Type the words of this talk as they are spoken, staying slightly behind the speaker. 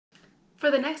For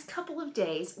the next couple of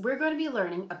days, we're going to be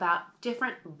learning about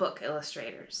different book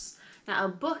illustrators. Now, a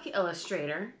book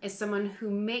illustrator is someone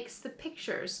who makes the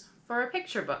pictures for a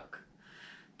picture book.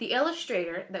 The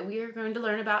illustrator that we are going to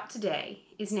learn about today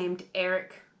is named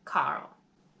Eric Carle.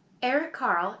 Eric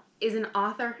Carle is an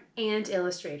author and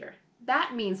illustrator.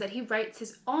 That means that he writes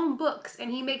his own books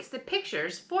and he makes the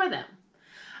pictures for them.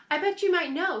 I bet you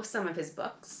might know some of his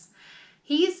books.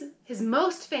 His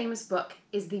most famous book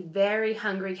is The Very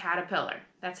Hungry Caterpillar.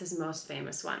 That's his most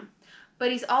famous one.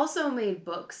 But he's also made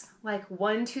books like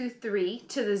 1, 2, 3,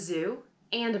 To the Zoo,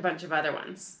 and a bunch of other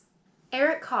ones.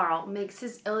 Eric Carle makes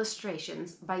his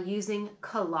illustrations by using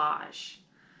collage.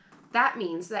 That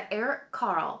means that Eric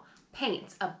Carle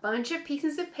paints a bunch of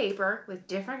pieces of paper with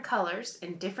different colors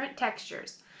and different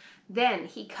textures. Then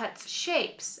he cuts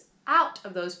shapes out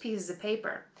of those pieces of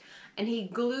paper, and he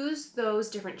glues those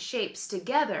different shapes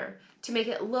together to make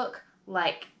it look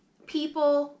like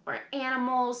people or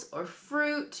animals or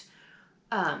fruit.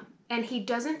 And he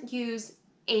doesn't use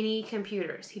any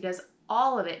computers. He does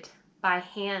all of it by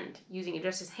hand, using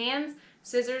just his hands,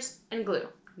 scissors, and glue.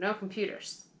 No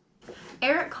computers.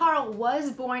 Eric Carle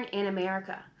was born in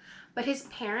America, but his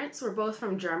parents were both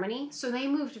from Germany, so they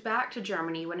moved back to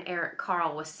Germany when Eric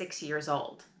Carle was 6 years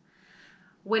old.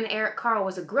 When Eric Carle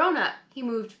was a grown-up, he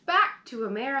moved back to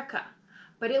America,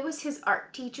 but it was his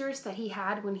art teachers that he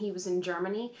had when he was in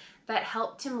Germany that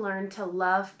helped him learn to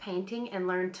love painting and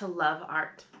learn to love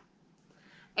art.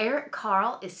 Eric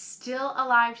Carle is still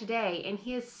alive today, and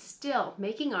he is still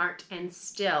making art and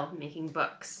still making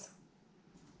books.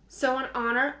 So in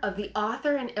honor of the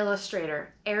author and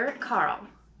illustrator, Eric Carle,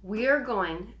 we are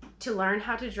going to learn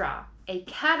how to draw a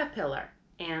caterpillar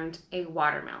and a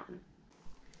watermelon.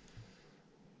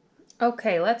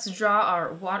 Okay, let's draw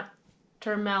our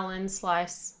watermelon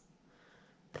slice.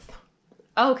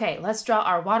 Okay, let's draw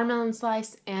our watermelon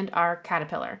slice and our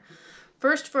caterpillar.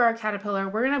 First, for our caterpillar,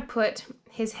 we're going to put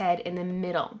his head in the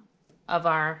middle of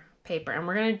our paper, and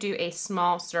we're going to do a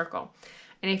small circle.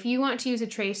 And if you want to use a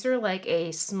tracer like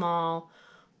a small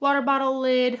water bottle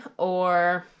lid,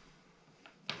 or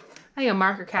I think a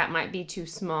marker cap might be too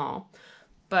small,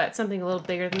 but something a little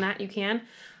bigger than that you can.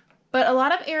 But a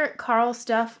lot of Eric Carle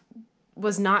stuff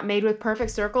was not made with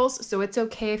perfect circles, so it's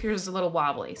okay if yours is a little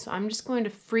wobbly. So I'm just going to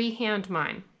freehand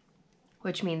mine,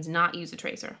 which means not use a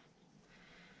tracer.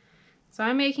 So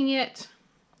I'm making it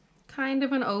kind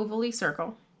of an ovally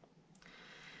circle.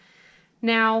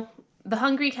 Now, the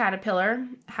hungry caterpillar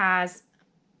has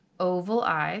oval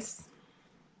eyes.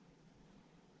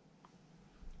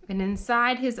 And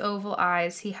inside his oval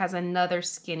eyes, he has another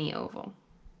skinny oval.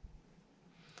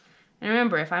 And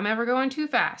remember, if I'm ever going too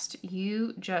fast,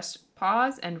 you just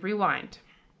pause and rewind.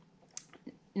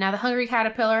 Now, the hungry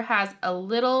caterpillar has a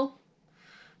little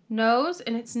nose,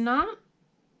 and it's not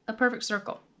a perfect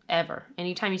circle, ever.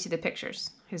 Anytime you see the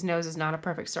pictures, his nose is not a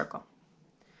perfect circle.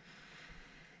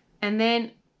 And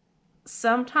then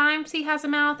sometimes he has a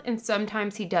mouth, and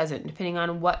sometimes he doesn't, depending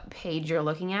on what page you're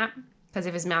looking at. Because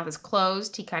if his mouth is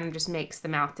closed, he kind of just makes the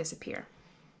mouth disappear.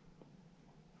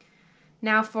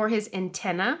 Now for his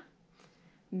antenna,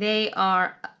 they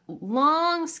are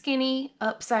long, skinny,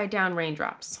 upside down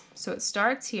raindrops. So it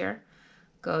starts here,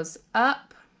 goes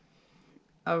up,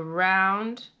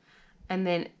 around, and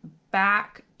then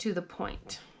back to the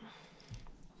point.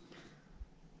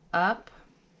 Up,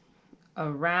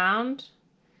 around,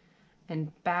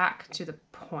 and back to the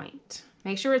point.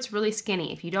 Make sure it's really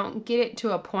skinny. If you don't get it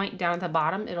to a point down at the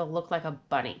bottom, it'll look like a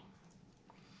bunny.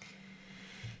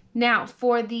 Now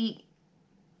for the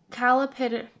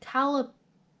caterpillar,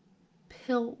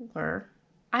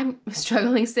 I'm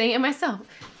struggling saying it myself.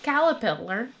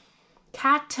 Caterpillar,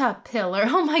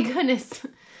 oh my goodness.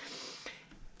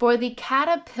 For the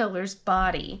caterpillar's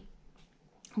body,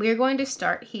 we're going to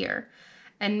start here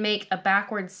and make a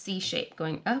backward C shape,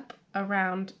 going up,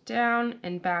 around, down,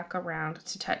 and back around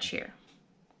to touch here.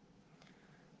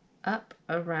 Up,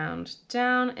 around,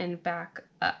 down, and back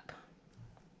up.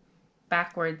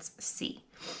 Backwards C.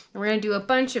 And we're going to do a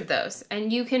bunch of those,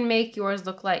 and you can make yours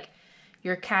look like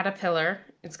your caterpillar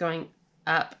is going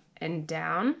up and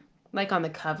down, like on the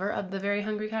cover of The Very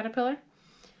Hungry Caterpillar,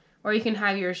 or you can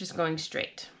have yours just going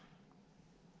straight.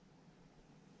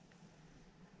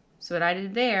 So what I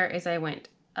did there is I went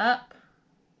up,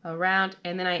 around,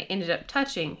 and then I ended up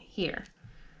touching here.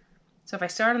 So if I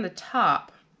start on the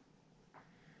top,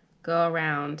 go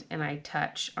around, and I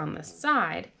touch on the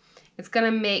side, it's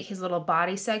going to make his little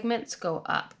body segments go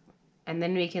up, and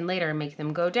then we can later make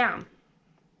them go down.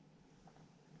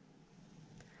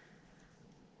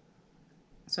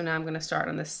 So now I'm going to start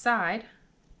on this side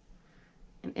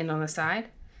and end on the side.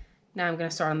 Now I'm going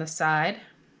to start on the side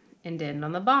indent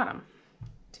on the bottom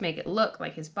to make it look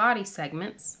like his body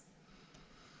segments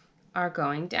are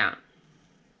going down.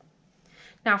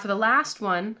 Now for the last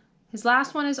one, his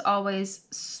last one is always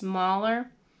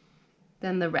smaller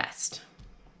than the rest,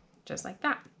 just like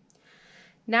that.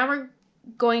 Now we're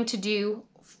going to do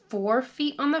 4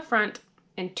 feet on the front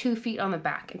and 2 feet on the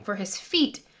back. And for his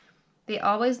feet, they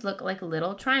always look like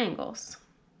little triangles.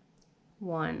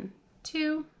 1,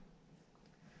 2,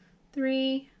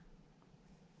 3,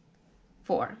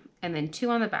 4, and then 2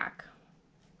 on the back.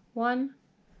 1,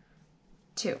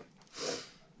 2.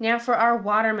 Now for our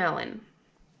watermelon,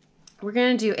 we're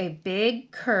going to do a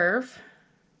big curve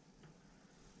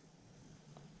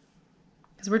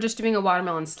because we're just doing a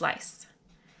watermelon slice.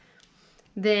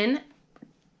 Then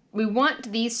we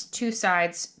want these 2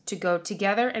 sides to go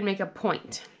together and make a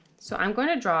point. So I'm going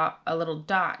to draw a little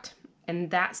dot, and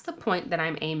that's the point that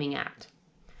I'm aiming at.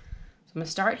 So I'm going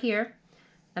to start here,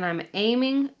 and I'm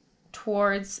aiming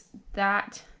towards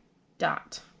that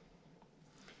dot.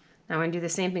 Now I'm going to do the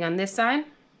same thing on this side,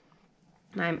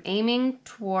 and I'm aiming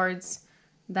towards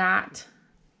that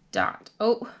dot.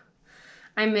 Oh,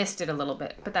 I missed it a little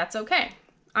bit, but that's okay.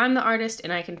 I'm the artist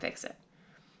and I can fix it.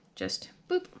 Just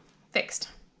boop, fixed.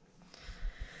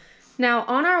 Now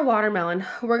on our watermelon,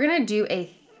 we're going to do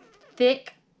a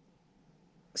thick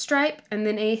stripe and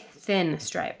then a thin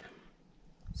stripe.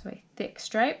 So a thick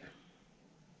stripe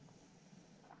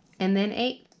and then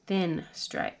a thin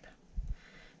stripe.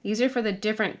 These are for the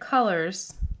different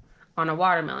colors on a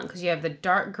watermelon because you have the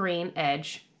dark green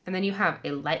edge and then you have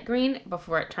a light green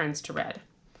before it turns to red.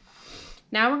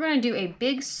 Now we're going to do a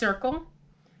big circle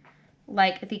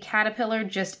like the caterpillar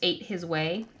just ate his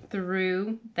way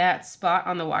through that spot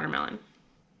on the watermelon.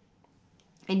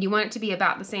 And you want it to be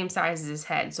about the same size as his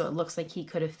head so it looks like he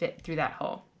could have fit through that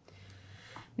hole.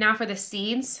 Now for the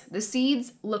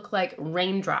seeds look like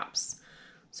raindrops.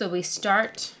 So we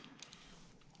start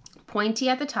pointy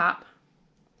at the top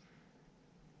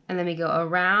and then we go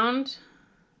around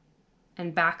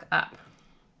and back up.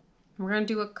 We're going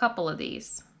to do a couple of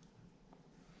these.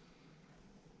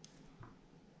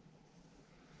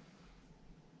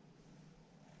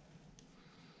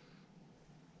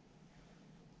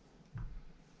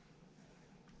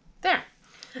 There.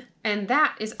 And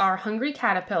that is our hungry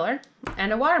caterpillar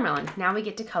and a watermelon. Now we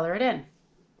get to color it in.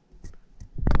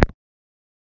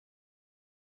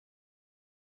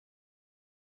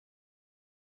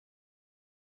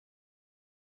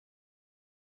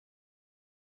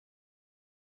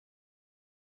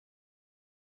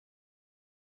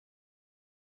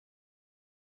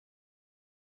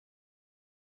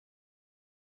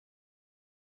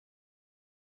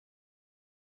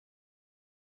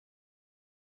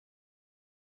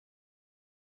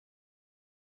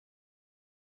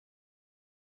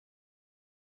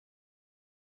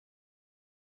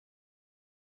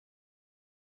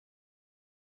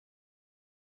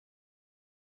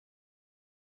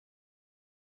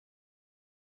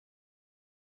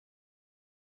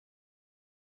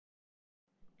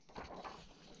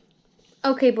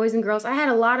 Okay, boys and girls, I had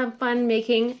a lot of fun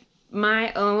making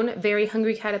my own very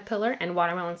hungry caterpillar and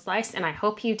watermelon slice, and I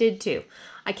hope you did too.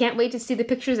 I can't wait to see the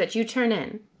pictures that you turn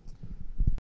in.